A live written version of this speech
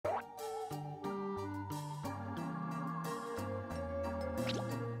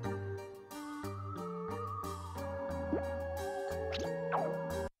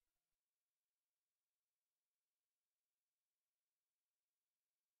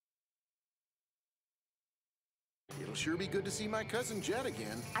It'll sure be good to see my cousin Jed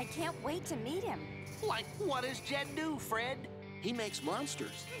again. I can't wait to meet him. Like, what does Jed do, Fred? He makes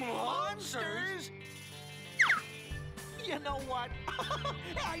monsters. Monsters? You know what?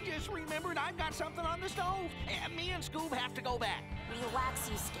 I just remembered I've got something on the stove. And me and Scoob have to go back. Relax,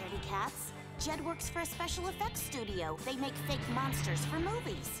 you scaredy cats. Jed works for a special effects studio. They make fake monsters for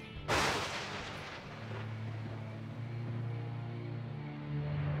movies.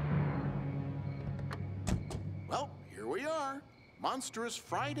 Well, here we are. Monstrous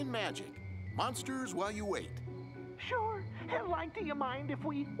Fright and Magic. Monsters while you wait. Sure. And like, do you mind if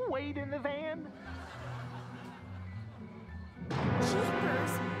we wait in the van?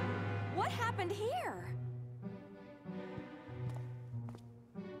 Jeepers! What happened here?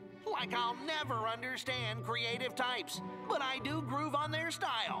 Like, I'll never understand creative types, but I do groove on their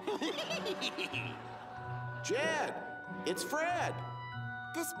style. Jed! It's Fred!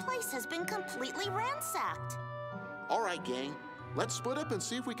 This place has been completely ransacked. All right, gang. Let's split up and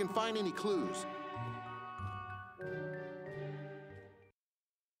see if we can find any clues.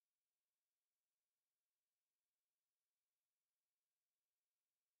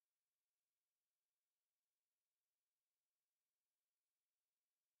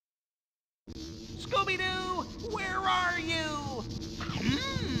 Scooby-Doo, where are you?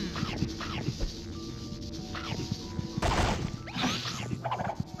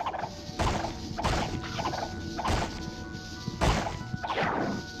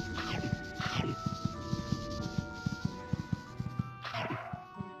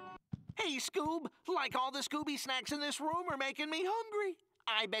 Hey, Scoob, like all the Scooby snacks in this room are making me hungry.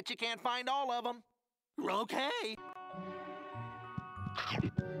 I bet you can't find all of them. Okay.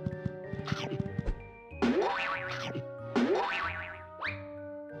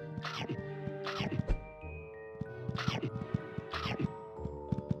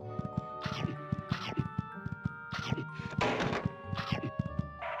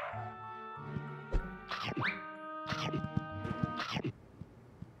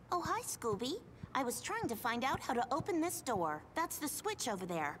 Oh, hi, Scooby. I was trying to find out how to open this door. That's the switch over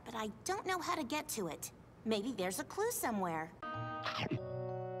there, but I don't know how to get to it. Maybe there's a clue somewhere.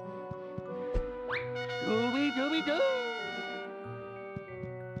 Scooby-Dooby-Doo!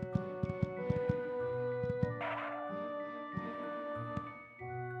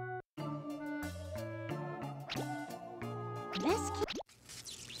 This key...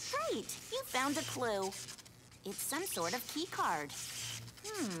 Great! You found a clue. It's some sort of key card.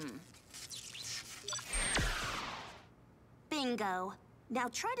 Bingo. Now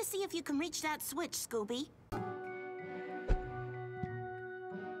try to see if you can reach that switch, Scooby.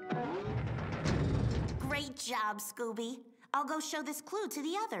 Great job, Scooby. I'll go show this clue to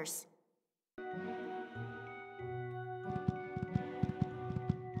the others.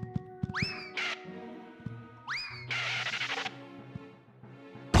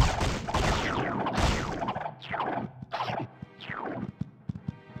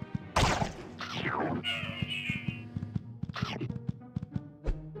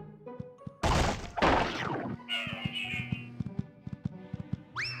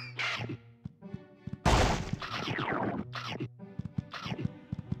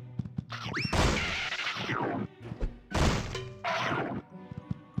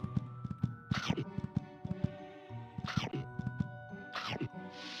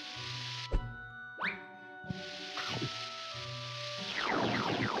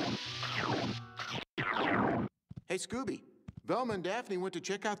 Hey, Scooby. Velma and Daphne went to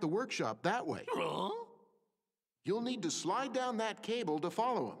check out the workshop that way. Huh? You'll need to slide down that cable to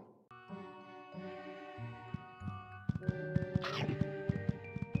follow them.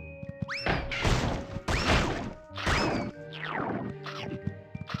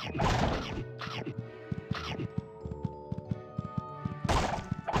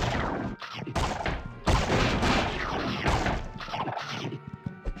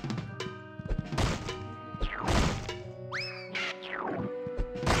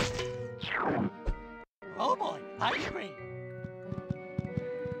 Oh boy, ice cream.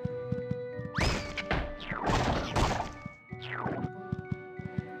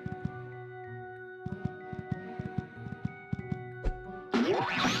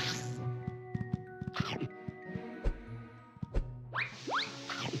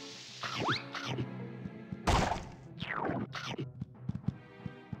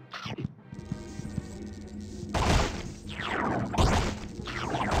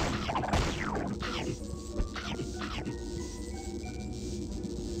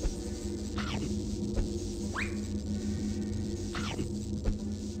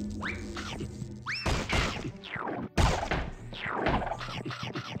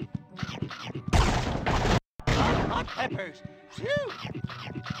 peppers. Phew.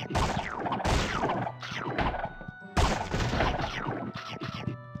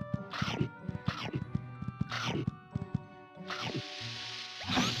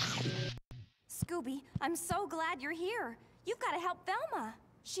 Scooby, I'm so glad you're here. You've got to help Velma.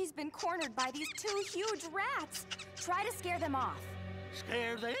 She's been cornered by these 2 huge rats. Try to scare them off.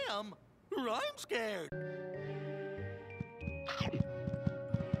 Scare them? I'm scared.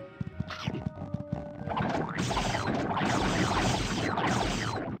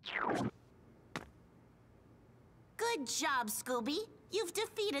 Good job, Scooby. You've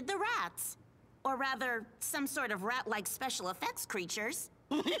defeated the rats. Or rather, some sort of rat-like special effects creatures.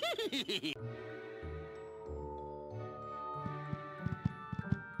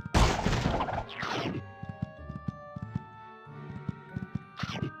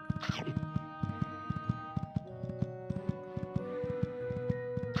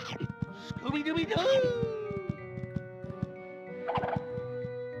 Scooby-Dooby-Doo!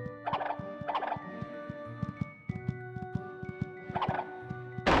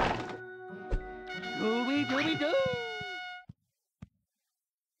 Scooby-Dooby-Doo!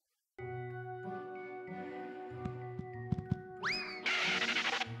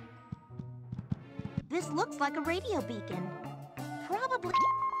 This looks like a radio beacon. Probably...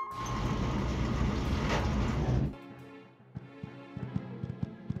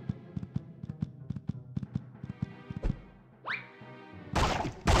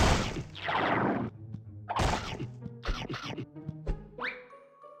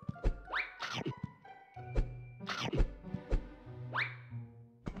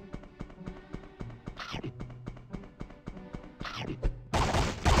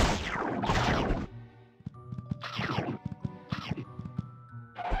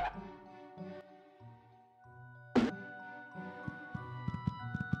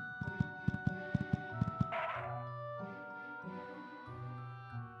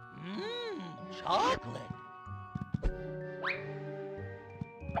 Chocolate.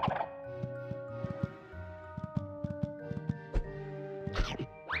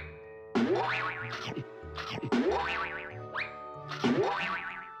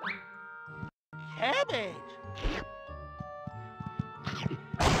 Cabbage.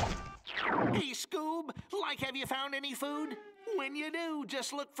 Hey, Scoob, have you found any food? When you do,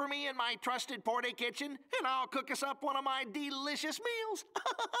 just look for me in my trusted Porte kitchen, and I'll cook us up one of my delicious meals.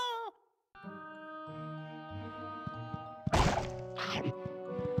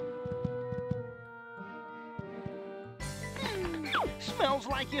 Smells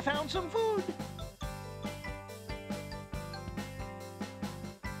like you found some food.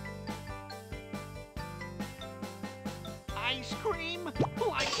 Ice cream?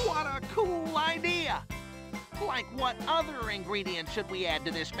 Like, what a cool idea! Like, what other ingredients should we add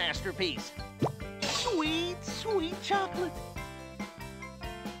to this masterpiece? Sweet, sweet chocolate.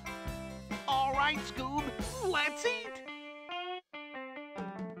 All right, Scoob, let's eat.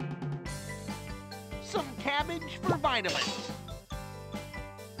 Some cabbage for vitamins.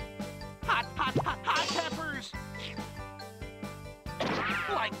 Hot, hot, hot, hot peppers.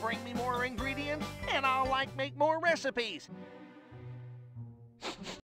 Like, bring me more ingredients, and I'll, make more recipes.